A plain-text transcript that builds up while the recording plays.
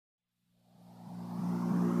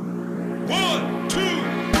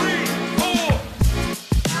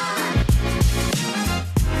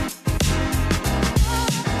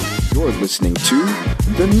listening to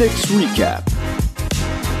the Knicks Recap,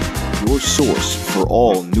 your source for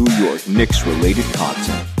all New York Knicks-related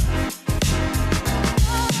content.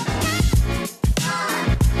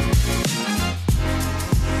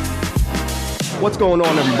 What's going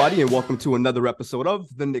on, everybody, and welcome to another episode of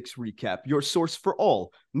the Knicks Recap, your source for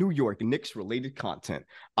all New York Knicks-related content.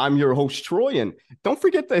 I'm your host, Troy, and don't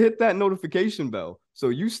forget to hit that notification bell so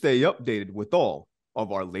you stay updated with all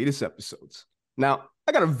of our latest episodes. Now,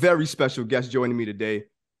 I got a very special guest joining me today,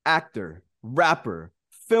 actor, rapper,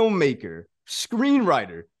 filmmaker,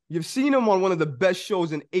 screenwriter. You've seen him on one of the best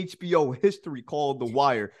shows in HBO history called The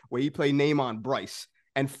Wire, where he played Namon Bryce,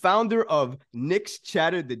 and founder of Knicks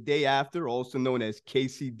Chatter the Day After, also known as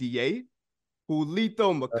KCDA,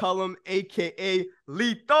 Julito McCullum, a.k.a.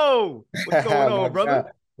 LITO. What's going on,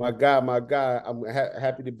 brother? My guy. I'm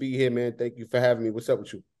happy to be here, man. Thank you for having me. What's up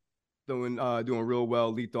with you? Doing real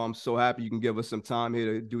well, LITO. I'm so happy you can give us some time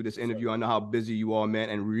here to do this interview. I know how busy you are, man,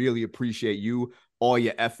 and really appreciate you, all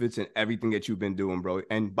your efforts and everything that you've been doing, bro.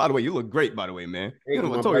 And by the way, you look great, by the way, man. I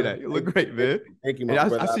told you that. You look great, man. Thank you, my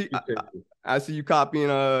brother. I see you copying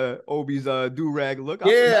Obi's do-rag look. I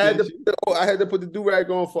had to put the do-rag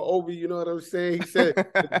on for Obi, you know what I'm saying? He said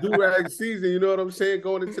the do-rag season, you know what I'm saying,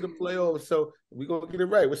 going into the playoffs. So we're going to get it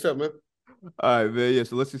right. What's up, man? All right, man. Yeah,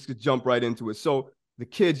 so let's just jump right into it. So the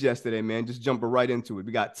kids yesterday, man, just jumping right into it.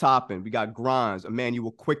 We got Toppin, we got Grimes,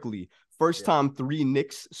 Emmanuel Quickly. First time 3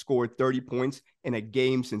 Knicks scored 30 points in a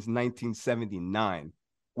game since 1979. Wow.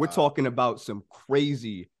 We're talking about some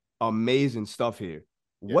crazy, amazing stuff here.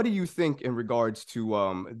 Yeah. What do you think in regards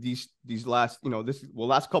to these last,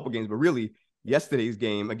 last couple games, but really yesterday's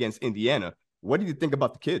game against Indiana? What do you think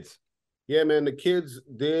about the kids? Yeah, man, the kids,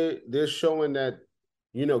 they're showing that,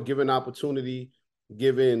 given opportunity,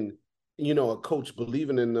 given a coach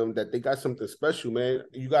believing in them, that they got something special, man.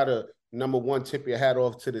 You got to, number one, tip your hat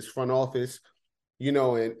off to this front office,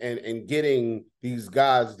 and getting these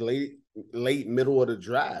guys late middle of the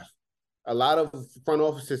draft. A lot of front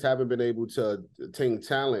offices haven't been able to attain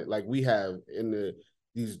talent like we have in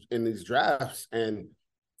these drafts. And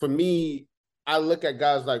for me, I look at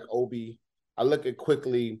guys like Obi, I look at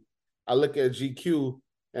Quickly, I look at GQ,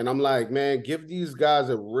 and I'm like, man, give these guys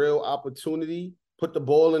a real opportunity. Put the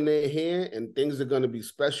ball in their hand, and things are going to be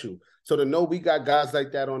special. So to know we got guys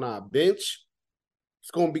like that on our bench,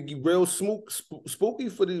 it's going to be real spooky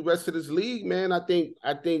for the rest of this league, man. I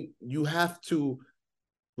think you have to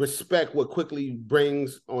respect what Quickly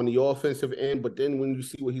brings on the offensive end, but then when you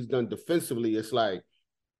see what he's done defensively, it's like,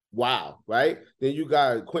 wow, right? Then you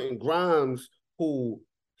got Quentin Grimes, who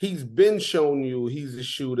he's been showing you he's a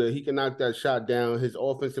shooter. He can knock that shot down. His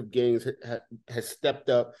offensive games has stepped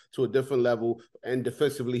up to a different level, and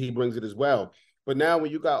defensively he brings it as well. But now when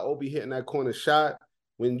you got Obi hitting that corner shot,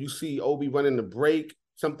 when you see Obi running the break,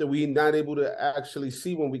 something we're not able to actually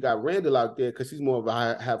see when we got Randall out there because he's more of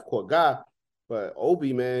a half-court guy. But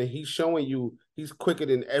Obi, man, he's showing you he's quicker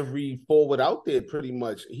than every forward out there pretty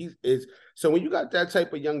much. So when you got that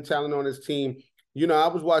type of young talent on his team, I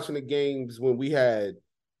was watching the games when we had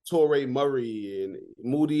Torrey Murray and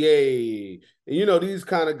Moutier, and these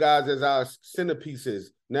kind of guys as our centerpieces.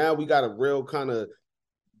 Now we got a real kind of,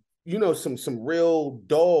 some real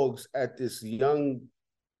dogs at this young,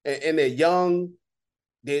 and they're young.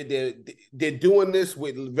 They're doing this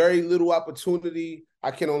with very little opportunity. I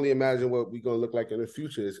can only imagine what we're gonna look like in the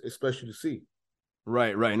future, especially to see.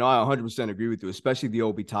 Right. No, I 100% agree with you, especially the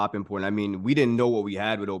Obi Toppin point. I mean, we didn't know what we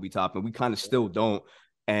had with Obi Toppin. We kind of still don't.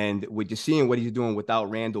 And with just seeing what he's doing without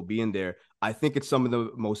Randall being there, I think it's some of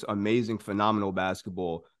the most amazing, phenomenal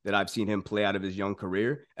basketball that I've seen him play out of his young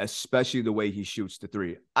career, especially the way he shoots the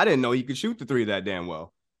three. I didn't know he could shoot the three that damn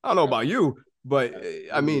well. I don't know about you, but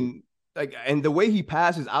I mean, and the way he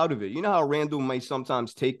passes out of it, you know how Randall might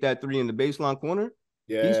sometimes take that three in the baseline corner?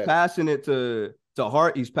 Yeah. He's passing it to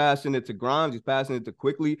Hart. He's passing it to Grimes. He's passing it to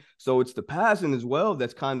Quickly. So it's the passing as well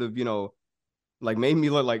that's kind of, made me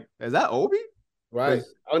look like, is that Obi? Right.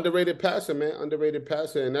 Underrated passer, man. Underrated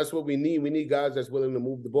passer. And that's what we need. We need guys that's willing to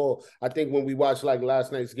move the ball. I think when we watched like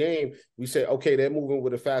last night's game, we said, okay, they're moving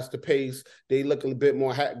with a faster pace. They look a bit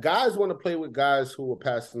more. Guys want to play with guys who are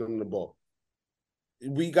passing them the ball.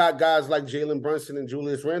 We got guys like Jalen Brunson and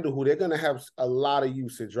Julius Randle, who they're going to have a lot of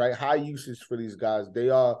usage, right? High usage for these guys. They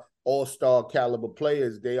are all-star caliber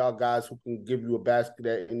players. They are guys who can give you a basket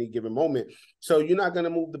at any given moment. So you're not going to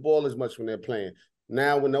move the ball as much when they're playing.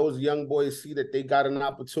 Now, when those young boys see that they got an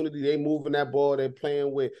opportunity, they moving that ball, they're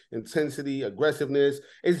playing with intensity, aggressiveness.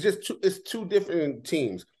 It's two different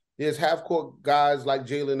teams. There's half-court guys like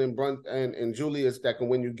Jalen and Julius that can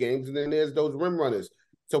win you games, and then there's those rim runners.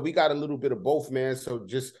 So we got a little bit of both, man. So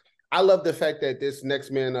I love the fact that this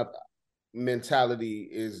next man up, mentality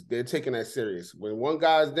is they're taking that serious. When one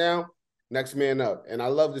guy's down, next man up. And I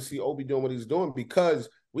love to see Obi doing what he's doing because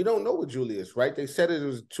we don't know with Julius, right? They said it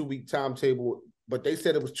was a 2-week timetable, but they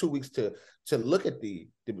said it was 2 weeks to look at the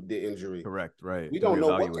injury. Correct, right. We don't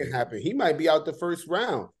know what can happen. He might be out the first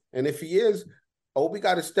round. And if he is, Obi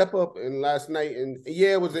got to step up. And last night, and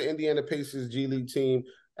yeah, it was the Indiana Pacers G League team.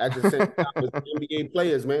 At the same time, it's NBA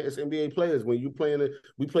players, man. It's NBA players. When you playing it,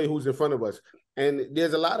 we play who's in front of us. And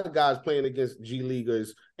there's a lot of guys playing against G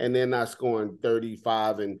Leaguers, and they're not scoring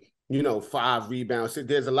 35 and 5 rebounds.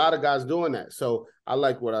 There's a lot of guys doing that. So I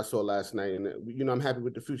like what I saw last night, and I'm happy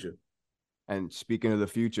with the future. And speaking of the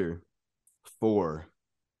future, 4,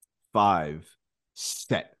 5,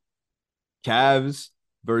 set. Cavs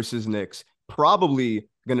versus Knicks. Probably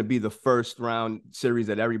going to be the first round series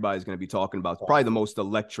that everybody's going to be talking about. It's probably the most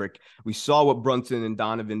electric. We saw what Brunson and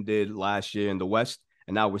Donovan did last year in the West,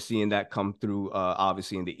 and now we're seeing that come through,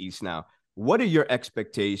 obviously, in the East now. What are your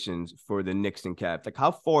expectations for the Knicks and Cavs? Like,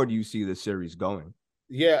 how far do you see the series going?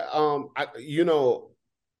 Yeah,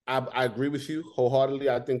 I agree with you wholeheartedly.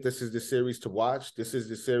 I think this is the series to watch. This is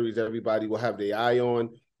the series everybody will have their eye on.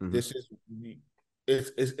 Mm-hmm. This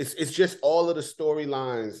is it's just all of the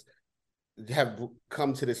storylines have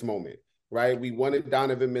come to this moment, right? We wanted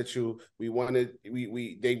Donovan Mitchell. They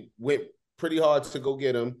went pretty hard to go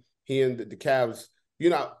get him. He and the Cavs,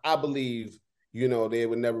 I believe, they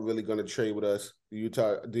were never really going to trade with us.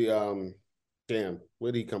 Utah,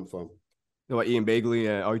 where did he come from? What, Ian Bagley?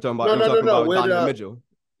 Are you talking about? No. Donovan Mitchell.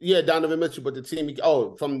 Yeah, Donovan Mitchell, but the team.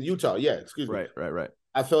 From Utah. Yeah, excuse me. Right.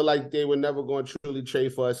 I felt like they were never going to truly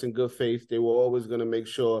trade for us in good faith. They were always going to make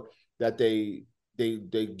sure that they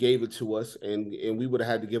gave it to us, and we would have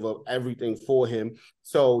had to give up everything for him.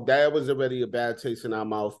 So that was already a bad taste in our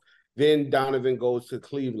mouth. Then Donovan goes to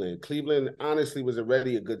Cleveland. Cleveland honestly was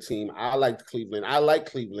already a good team. I liked Cleveland. I like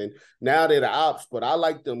Cleveland. Now they're the ops, but I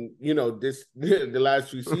like them. The last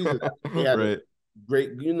few seasons they had right.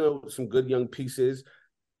 great, some good young pieces.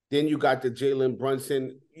 Then you got the Jalen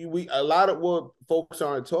Brunson. A lot of what folks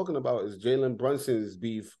aren't talking about is Jalen Brunson's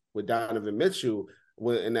beef with Donovan Mitchell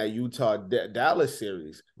in that Utah Dallas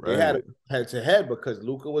series. Right. They had a head-to-head because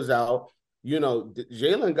Luka was out.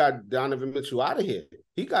 Jalen got Donovan Mitchell out of here.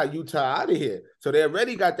 He got Utah out of here. So they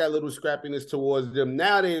already got that little scrappiness towards them.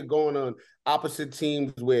 Now they're going on opposite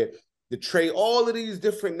teams where the trade, all of these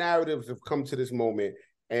different narratives have come to this moment.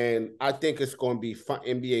 And I think it's going to be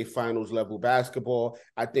NBA Finals level basketball.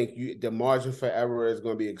 I think the margin for error is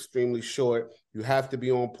going to be extremely short. You have to be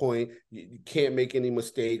on point. You can't make any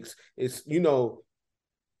mistakes. It's,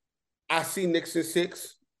 I see Knicks in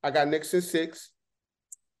 6. I got Knicks in 6.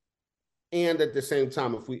 And at the same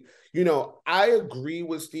time, if we, I agree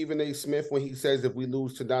with Stephen A. Smith when he says if we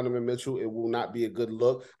lose to Donovan Mitchell, it will not be a good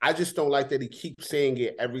look. I just don't like that he keeps saying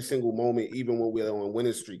it every single moment, even when we're on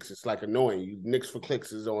winning streaks. It's like annoying. Knicks for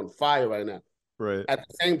clicks is on fire right now. Right. At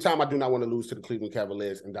the same time, I do not want to lose to the Cleveland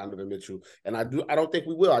Cavaliers and Donovan Mitchell. And I don't think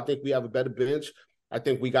we will. I think we have a better bench. I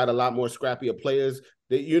think we got a lot more scrappier players.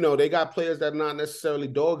 They got players that are not necessarily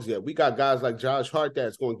dogs yet. We got guys like Josh Hart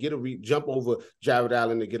that's going to get jump over Jared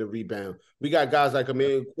Allen to get a rebound. We got guys like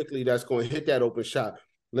Emmanuel Quickly that's going to hit that open shot.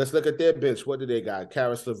 Let's look at their bench. What do they got?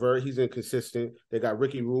 Karis LeVert, he's inconsistent. They got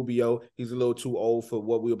Ricky Rubio. He's a little too old for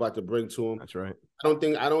what we're about to bring to him. That's right.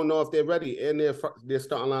 I don't know if they're ready. And their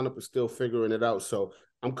starting lineup is still figuring it out. So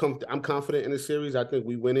I'm confident in the series. I think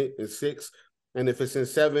we win it in 6. And if it's in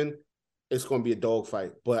 7, it's going to be a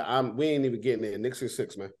dogfight, but we ain't even getting there. Knicks in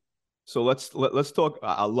 6, man. So let's talk.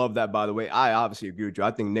 I love that, by the way. I obviously agree with you.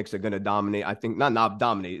 I think Knicks are going to dominate. I think not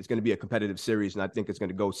dominate. It's going to be a competitive series, and I think it's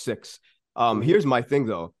going to go 6. Here's my thing,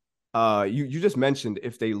 though. You just mentioned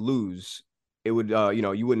if they lose, it would,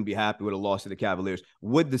 you wouldn't be happy with a loss to the Cavaliers.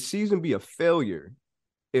 Would the season be a failure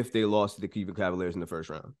if they lost to the Cleveland Cavaliers in the first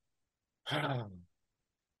round?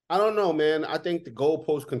 I don't know, man. I think the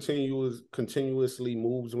goalpost continuously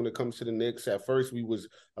moves when it comes to the Knicks. At first, we was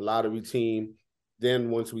a lottery team. Then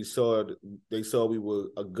once they saw we were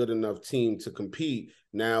a good enough team to compete.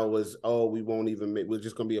 Now it was, we won't even make. We're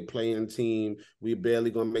just going to be a play-in team. We're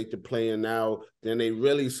barely going to make the play-in now. Then they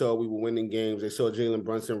really saw we were winning games. They saw Jalen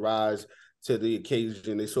Brunson rise to the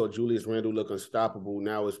occasion. They saw Julius Randle look unstoppable.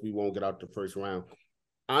 Now we won't get out the first round.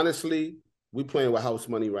 Honestly, we playing with house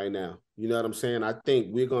money right now. You know what I'm saying? I think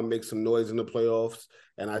we're going to make some noise in the playoffs,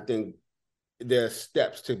 and I think there are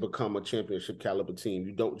steps to become a championship caliber team.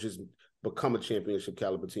 You don't just become a championship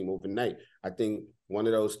caliber team overnight. I think one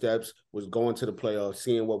of those steps was going to the playoffs,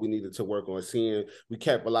 seeing what we needed to work on, we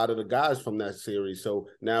kept a lot of the guys from that series. So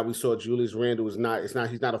now we saw Julius Randle he's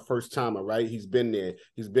not a first timer, right? He's been there.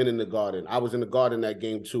 He's been in the Garden. I was in the Garden that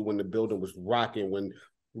game too when the building was rocking, when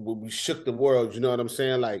we shook the world. You know what I'm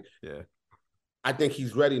saying? Like, Yeah. I think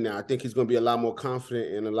he's ready now. I think he's going to be a lot more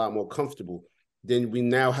confident and a lot more comfortable. Then we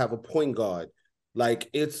now have a point guard. Like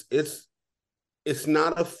it's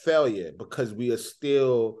not a failure because we are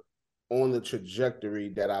still on the trajectory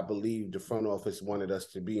that I believe the front office wanted us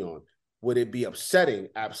to be on. Would it be upsetting?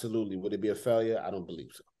 Absolutely. Would it be a failure? I don't believe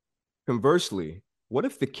so. Conversely, what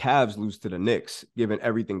if the Cavs lose to the Knicks, given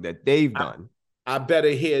everything that they've done? I better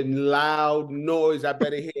hear loud noise. I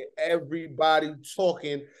better hear everybody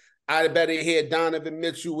talking. I better hear Donovan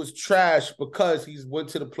Mitchell was trash because he's went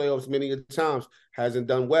to the playoffs many times, hasn't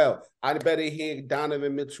done well. I better hear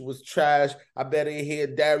Donovan Mitchell was trash. I better hear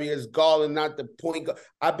Darius Garland, not the point guard.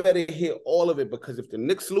 I better hear all of it because if the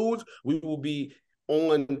Knicks lose, we will be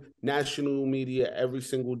on national media every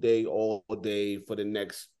single day, all day for the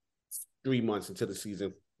next 3 months until the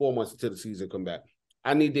season, 4 months until the season come back.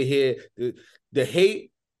 I need to hear the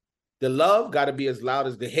hate, the love got to be as loud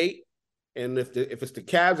as the hate. And if it's the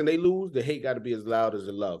Cavs and they lose, the hate got to be as loud as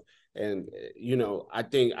the love. And I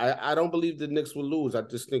think I don't believe the Knicks will lose. I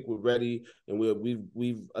just think we're ready and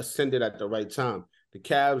we've ascended at the right time. The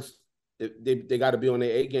Cavs, they got to be on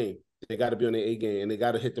their A game. They got to be on their A game and they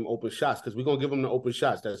got to hit them open shots because we're gonna give them the open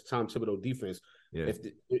shots. That's Tom Thibodeau defense. Yeah.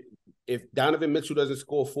 If Donovan Mitchell doesn't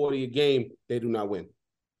score 40 a game, they do not win.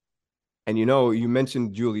 And you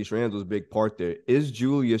mentioned Julius Randle's big part there. Is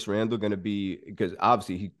Julius Randle going to be, because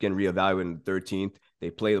obviously he can reevaluate in the 13th.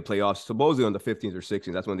 They play the playoffs supposedly on the 15th or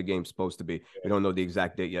 16th. That's when the game's supposed to be. We don't know the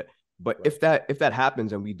exact date yet. But right. if that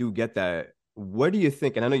happens and we do get that, what do you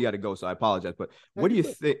think? And I know you got to go, so I apologize. But what do you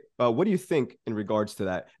think? What do you think in regards to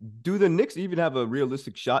that? Do the Knicks even have a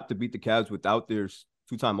realistic shot to beat the Cavs without their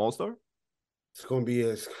two-time All-Star? It's going to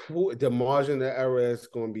be the margin of error is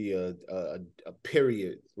going to be a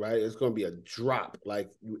period, right? It's going to be a drop. Like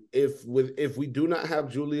if we do not have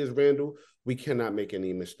Julius Randle, we cannot make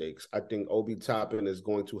any mistakes. I think Obi Toppin is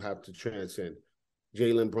going to have to transcend.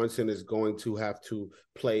 Jalen Brunson is going to have to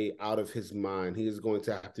play out of his mind. He is going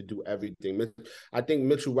to have to do everything. I think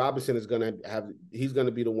Mitchell Robinson is going to he's going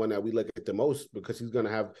to be the one that we look at the most because he's going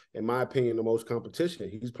to have, in my opinion, the most competition.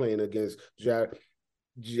 He's playing against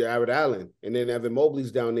Jared Allen, and then Evan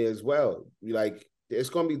Mobley's down there as well. Like it's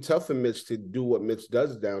going to be tough for Mitch to do what Mitch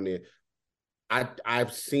does down there.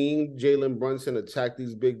 I've seen Jalen Brunson attack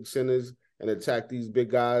these big centers and attack these big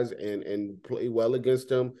guys and play well against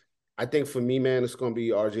them. I think for me, man, it's going to be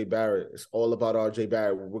RJ Barrett. It's all about RJ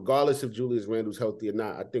Barrett, regardless if Julius Randle's healthy or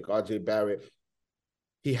not. I think RJ Barrett,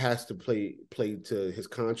 he has to play to his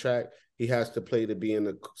contract. He has to play to be in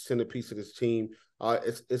the centerpiece of this team.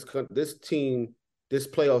 This team. This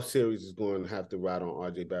playoff series is going to have to ride on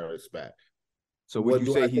RJ Barrett's back. So would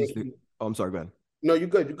you say he's the – I'm sorry, go ahead. No, you're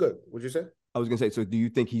good. You're good. What'd you say? I was going to say, so do you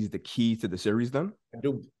think he's the key to the series then? I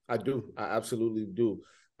do. I absolutely do.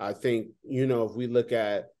 I think, if we look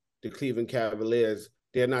at the Cleveland Cavaliers,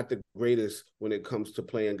 they're not the greatest when it comes to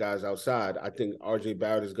playing guys outside. I think RJ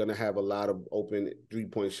Barrett is going to have a lot of open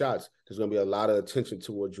three-point shots. There's going to be a lot of attention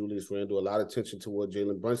toward Julius Randle, a lot of attention toward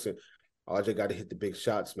Jalen Brunson. RJ got to hit the big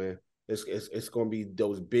shots, man. It's going to be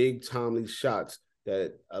those big, timely shots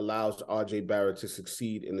that allows RJ Barrett to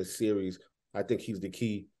succeed in the series. I think he's the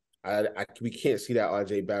key. We can't see that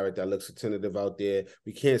RJ Barrett that looks tentative out there.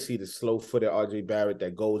 We can't see the slow-footed RJ Barrett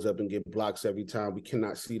that goes up and get blocks every time. We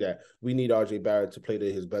cannot see that. We need RJ Barrett to play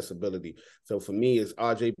to his best ability. So for me, it's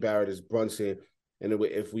RJ Barrett, it's Brunson. And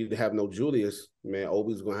if we have no Julius, man,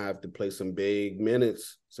 Obi's going to have to play some big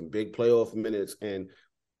minutes, some big playoff minutes. And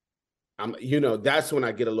that's when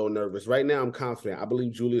I get a little nervous. Right now, I'm confident. I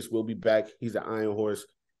believe Julius will be back. He's an iron horse.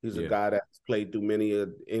 He's a guy that's played through many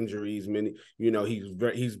injuries.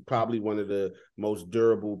 He's probably one of the most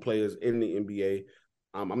durable players in the NBA.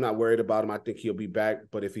 I'm not worried about him. I think he'll be back.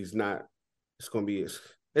 But if he's not,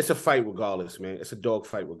 it's a fight regardless, man. It's a dog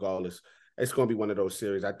fight regardless. It's going to be one of those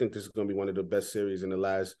series. I think this is going to be one of the best series in the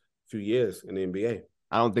last few years in the NBA.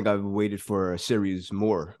 I don't think I've waited for a series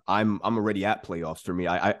more. I'm already at playoffs for me.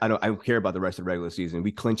 I don't care about the rest of the regular season.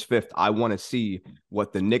 We clinched fifth. I want to see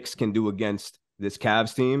what the Knicks can do against this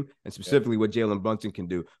Cavs team and specifically what Jalen Brunson can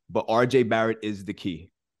do. But RJ Barrett is the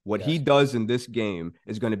key. What he does in this game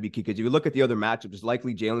is going to be key because if you look at the other matchups, it's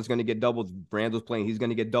likely Jalen's going to get doubled. Randall's playing. He's going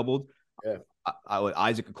to get doubled. Yeah.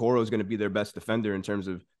 Isaac Okoro is going to be their best defender in terms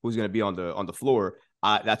of who's going to be on the floor.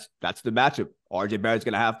 That's the matchup. RJ Barrett's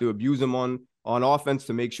going to have to abuse him on offense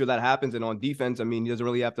to make sure that happens. And on defense, I mean, he doesn't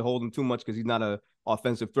really have to hold him too much because he's not an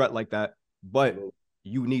offensive threat like that. But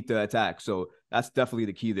you need to attack. So that's definitely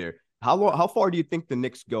the key there. How far do you think the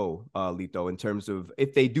Knicks go, Lito, in terms of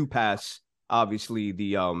if they do pass, obviously,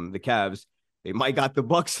 the Cavs, they might got the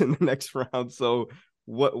Bucks in the next round. So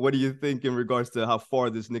What do you think in regards to how far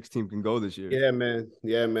this Knicks team can go this year? Yeah, man.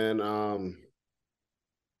 Yeah, man.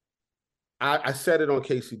 I said it on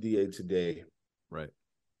KCDA today. Right.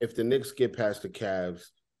 If the Knicks get past the Cavs,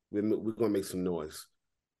 we're gonna make some noise.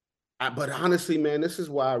 But honestly, man, this is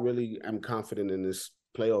why I really am confident in this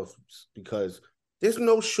playoffs, because there's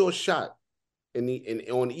no sure shot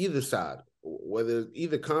on either side, whether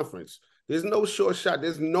either conference. There's no sure shot.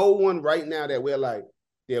 There's no one right now that we're like,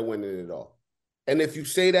 they're winning it all. And if you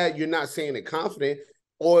say that, you're not saying it confident.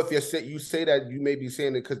 Or if you say that, you may be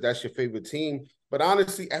saying it because that's your favorite team. But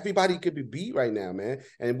honestly, everybody could be beat right now, man.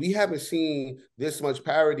 And we haven't seen this much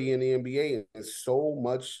parity in the NBA in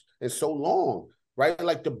so long, right?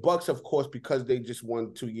 Like the Bucks, of course, because they just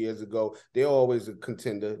won 2 years ago, they're always a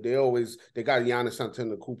contender. They got Giannis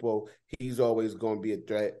Antetokounmpo. He's always going to be a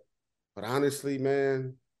threat. But honestly,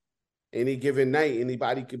 man, any given night,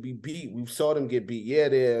 anybody could be beat. We saw them get beat. Yeah,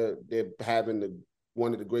 they're having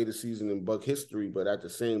one of the greatest seasons in Buck history, but at the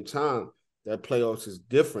same time, that playoffs is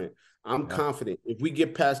different. I'm confident. If we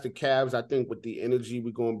get past the Cavs, I think with the energy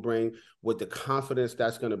we're going to bring, with the confidence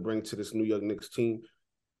that's going to bring to this New York Knicks team,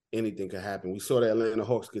 anything can happen. We saw the Atlanta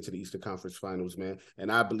Hawks get to the Eastern Conference Finals, man.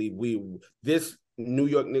 And I believe this New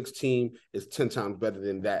York Knicks team is 10 times better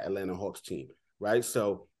than that Atlanta Hawks team, right?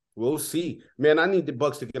 So we'll see. Man, I need the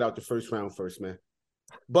Bucks to get out the first round first, man.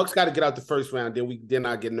 Bucks got to get out the first round, then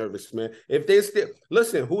I get nervous, man. If they still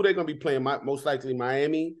listen, who they gonna be playing? Most likely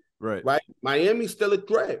Miami, right? Miami's still a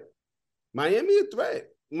threat.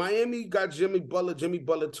 Miami got Jimmy Butler. Jimmy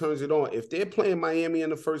Butler turns it on. If they're playing Miami in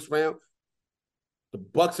the first round, the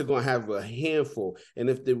Bucks are gonna have a handful. And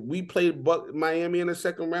if we play Miami in the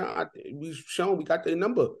second round, we've shown we got their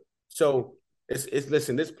number. So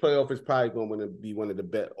listen, this playoff is probably going to be one of the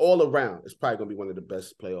best all around. It's probably going to be one of the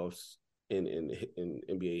best playoffs in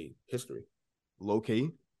NBA history. Low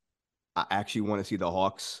key, I actually want to see the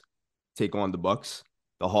Hawks take on the Bucks.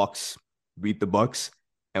 The Hawks beat the Bucks,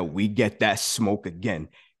 and we get that smoke again.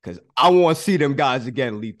 Because I want to see them guys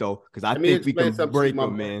again, Lito. Because I think we can break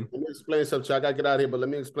them, man. Let me explain something to you. I got to get out of here, but let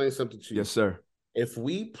me explain something to you. Yes, sir. If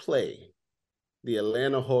we play the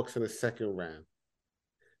Atlanta Hawks in the second round,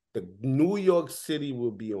 the New York City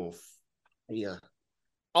will be on fire.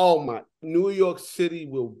 Oh, my. New York City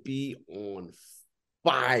will be on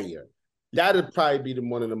fire. That'll probably be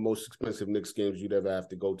one of the most expensive Knicks games you'd ever have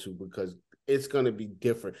to go to, because it's going to be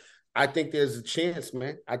different. I think there's a chance,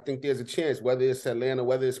 man. I think there's a chance, whether it's Atlanta,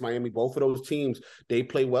 whether it's Miami, both of those teams, they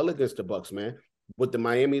play well against the Bucks, man. With the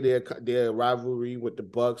Miami, their rivalry with the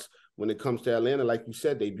Bucks, when it comes to Atlanta, like you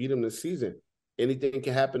said, they beat them this season. Anything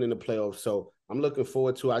can happen in the playoffs. So I'm looking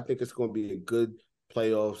forward to it. I think it's going to be a good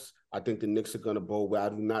playoffs. I think the Knicks are going to bowl well. I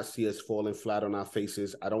do not see us falling flat on our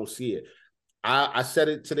faces. I don't see it. I said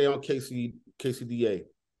it today on KCDA.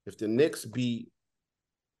 If the Knicks beat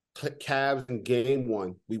Cavs in game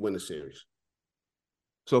one, we win the series.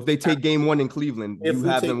 So if they take game one in Cleveland, you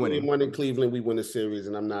have them winning. Game one in Cleveland, we win the series,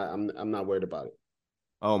 and I'm not worried about it.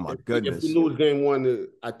 Oh my goodness! If we lose game one,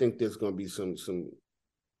 I think there's going to be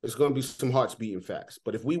some hearts beating facts.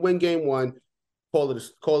 But if we win game one, call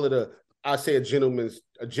it a gentleman's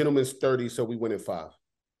 30, so we win in 5.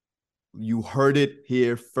 You heard it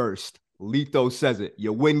here first. Lito says it.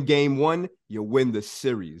 You win game one, you win the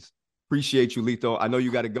series. Appreciate you, Lito. I know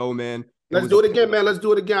you got to go, man. Let's do it again, man. Let's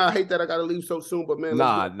do it again. I hate that I got to leave so soon, but man,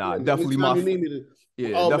 definitely my. You need me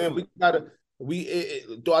to, definitely. Man,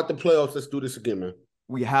 throughout the playoffs, let's do this again, man.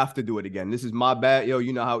 We have to do it again. This is my bad. Yo,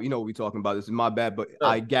 you know what we're talking about. This is my bad, but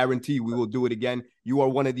I guarantee we will do it again. You are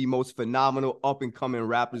one of the most phenomenal up-and-coming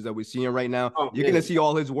rappers that we're seeing right now. You're going to see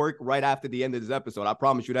all his work right after the end of this episode. I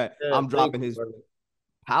promise you that. I'm dropping his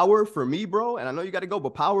Power for me, bro, and I know you got to go,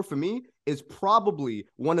 but Power for me is probably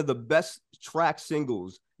one of the best track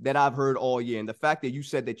singles that I've heard all year. And the fact that you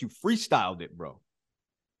said that you freestyled it, bro.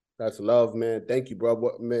 That's love, man. Thank you,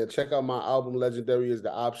 bro. Man, check out my album, Legendary is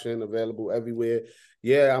the Option, available everywhere.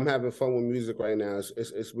 Yeah, I'm having fun with music right now.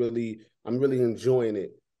 It's really, I'm really enjoying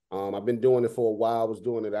it. I've been doing it for a while. I was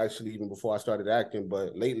doing it actually even before I started acting,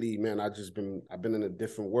 but lately, man, I've been in a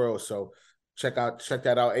different world. So check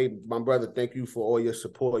that out. Hey, my brother, thank you for all your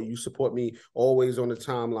support. You support me always on the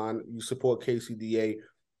timeline. You support KCDA.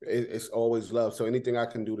 It's always love. So anything I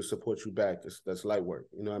can do to support you back, that's light work.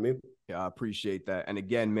 You know what I mean? Yeah, I appreciate that. And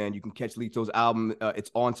again, man, you can catch Lito's album. It's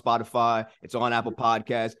on Spotify. It's on Apple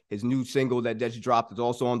Podcasts. His new single that just dropped is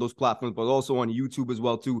also on those platforms, but also on YouTube as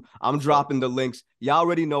well, too. I'm dropping the links. Y'all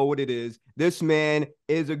already know what it is. This man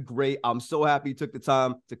is a great. I'm so happy he took the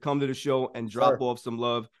time to come to the show and drop off some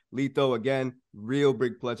love. LITO, again, real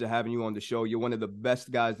big pleasure having you on the show. You're one of the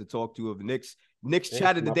best guys to talk to of Knicks. Knicks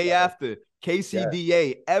chatted the day after.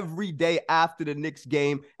 KCDA, every day after the Knicks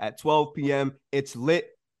game at 12 p.m. It's lit.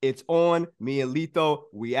 It's on. Me and LITO,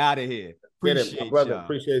 we out of here. Appreciate it, my brother.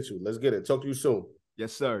 Appreciate you. Let's get it. Talk to you soon.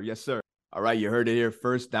 Yes, sir. Yes, sir. All right, you heard it here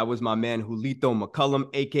first. That was my man Julito McCullum,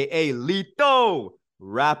 a.k.a. LITO,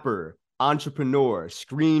 rapper, entrepreneur,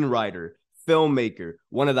 screenwriter, filmmaker,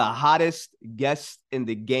 one of the hottest guests in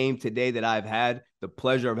the game today that I've had the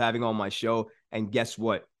pleasure of having on my show. And guess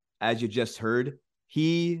what? As you just heard,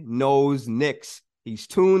 he knows Knicks. He's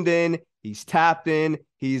tuned in. He's tapped in.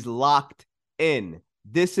 He's locked in.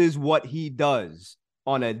 This is what he does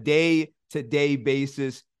on a day-to-day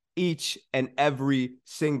basis, each and every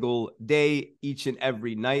single day, each and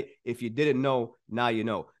every night. If you didn't know, now you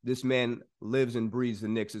know. This man lives and breathes the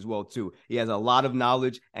Knicks as well, too. He has a lot of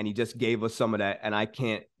knowledge, and he just gave us some of that. And I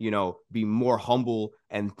can't, be more humble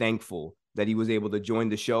and thankful that he was able to join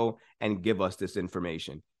the show and give us this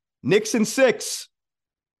information. Knicks in 6.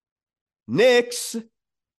 Knicks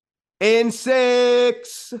in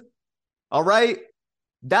 6. All right?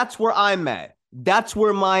 That's where I'm at. That's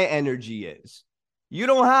where my energy is. You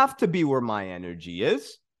don't have to be where my energy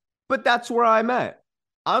is, but that's where I'm at.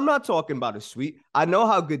 I'm not talking about a sweep. I know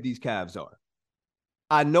how good these Cavs are.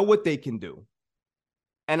 I know what they can do,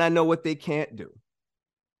 and I know what they can't do.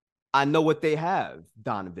 I know what they have,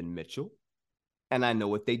 Donovan Mitchell, and I know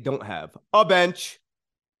what they don't have, a bench.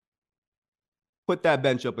 Put that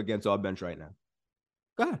bench up against our bench right now.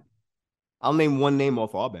 Go ahead. I'll name one name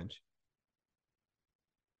off our bench.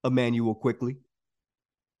 Emmanuel Quickley.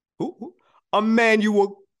 Who?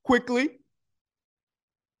 Emmanuel Quickley.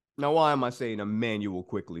 Now, why am I saying Emmanuel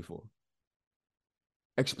Quickley for?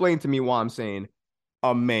 Explain to me why I'm saying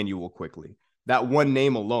Emmanuel Quickley. That one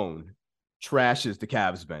name alone trashes the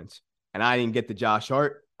Cavs bench. And I didn't get to Josh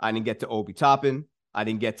Hart. I didn't get to Obi Toppin. I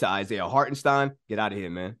didn't get to Isaiah Hartenstein. Get out of here,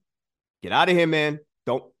 man. Get out of here, man.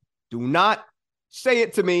 Do not say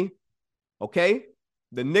it to me. Okay?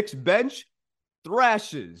 The Knicks bench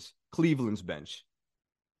thrashes Cleveland's bench.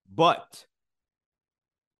 But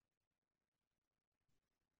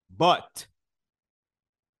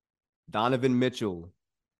Donovan Mitchell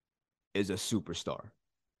is a superstar.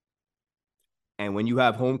 And when you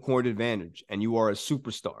have home court advantage and you are a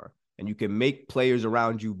superstar and you can make players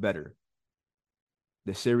around you better,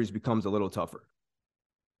 the series becomes a little tougher.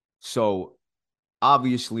 So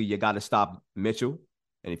obviously you got to stop Mitchell.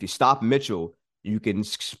 And if you stop Mitchell, you can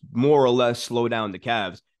more or less slow down the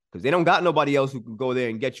Cavs because they don't got nobody else who can go there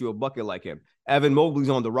and get you a bucket like him. Evan Mobley's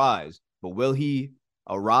on the rise, but will he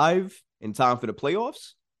arrive in time for the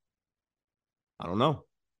playoffs? I don't know.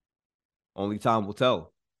 Only time will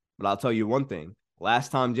tell. But I'll tell you one thing.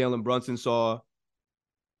 Last time Jalen Brunson saw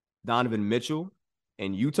Donovan Mitchell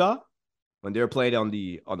in Utah when they were played on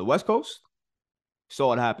the West Coast, saw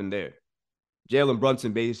what happened there. Jalen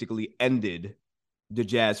Brunson basically ended the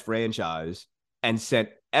Jazz franchise and sent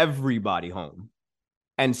everybody home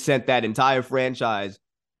and sent that entire franchise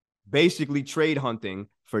basically trade hunting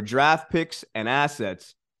for draft picks and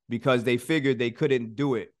assets because they figured they couldn't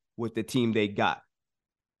do it with the team they got.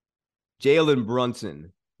 Jalen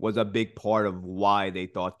Brunson was a big part of why they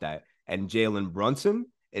thought that. And Jalen Brunson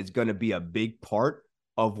is going to be a big part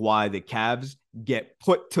of why the Cavs get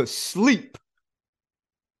put to sleep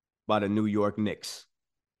by the New York Knicks.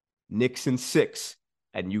 Knicks in 6.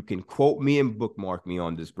 And you can quote me and bookmark me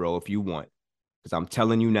on this, bro, if you want. Because I'm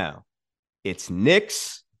telling you now, it's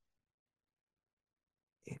Knicks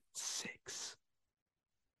in 6.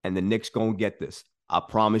 And the Knicks going to get this. I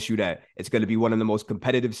promise you that. It's going to be one of the most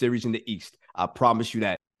competitive series in the East. I promise you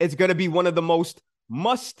that. It's going to be one of the most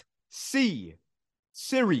must-see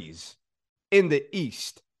series in the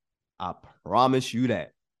East. I promise you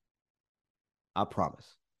that. I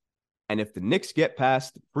promise. And if the Knicks get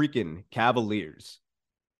past the freaking Cavaliers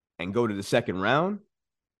and go to the second round,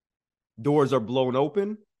 doors are blown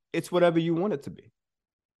open, it's whatever you want it to be. As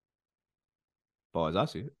far as I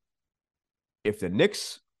see it. If the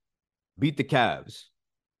Knicks beat the Cavs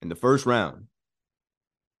in the first round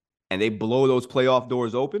and they blow those playoff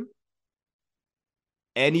doors open,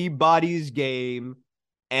 anybody's game,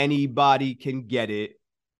 anybody can get it.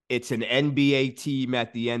 It's an NBA team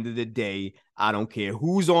at the end of the day. I don't care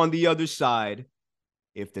who's on the other side.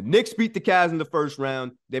 If the Knicks beat the Cavs in the first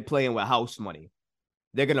round, they're playing with house money.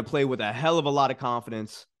 They're going to play with a hell of a lot of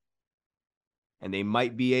confidence, and they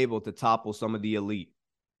might be able to topple some of the elite,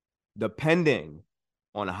 depending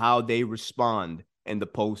on how they respond in the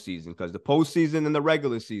postseason. Because the postseason and the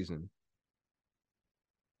regular season,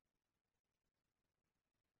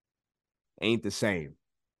 ain't the same.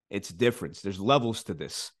 It's different. There's levels to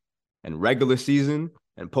this. And regular season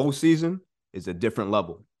and postseason is a different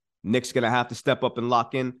level. Knicks going to have to step up and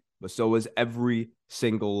lock in, but so is every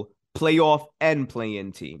single playoff and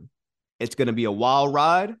play-in team. It's going to be a wild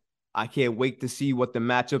ride. I can't wait to see what the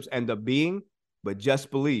matchups end up being, but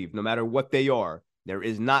just believe, no matter what they are, there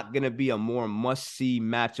is not going to be a more must-see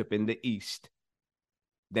matchup in the East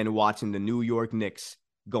than watching the New York Knicks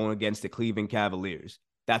going against the Cleveland Cavaliers.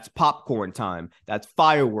 That's popcorn time. That's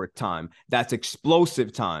firework time. That's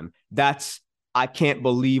explosive time. That's I can't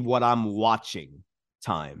believe what I'm watching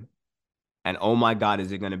time. And oh my God,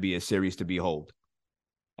 is it going to be a series to behold.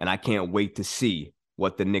 And I can't wait to see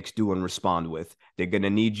what the Knicks do and respond with. They're going to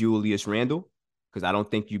need Julius Randle, because I don't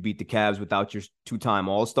think you beat the Cavs without your two-time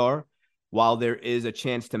All-Star. While there is a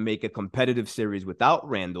chance to make a competitive series without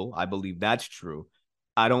Randle, I believe that's true.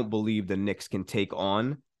 I don't believe the Knicks can take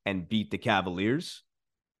on and beat the Cavaliers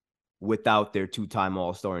without their two-time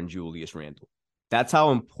All-Star and Julius Randle. That's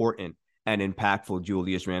how important and impactful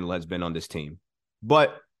Julius Randle has been on this team.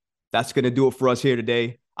 But that's going to do it for us here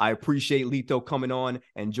today. I appreciate LITO coming on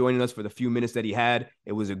and joining us for the few minutes that he had.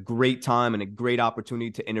 It was a great time and a great opportunity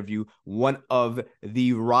to interview one of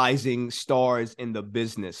the rising stars in the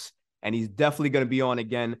business. And he's definitely going to be on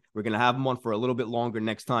again. We're going to have him on for a little bit longer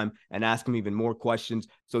next time and ask him even more questions.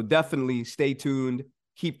 So definitely stay tuned.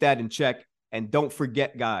 Keep that in check. And don't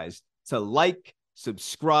forget, guys, to like,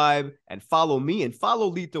 subscribe, and follow me and follow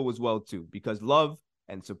LITO as well, too, because love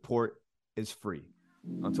and support is free.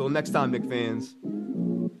 Until next time, Knicks fans.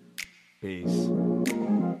 Peace.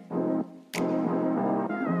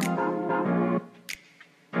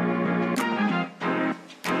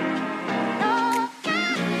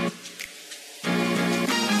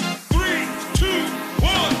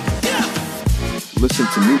 Listen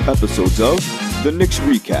to new episodes of The Knicks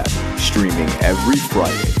Recap, streaming every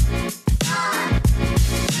Friday.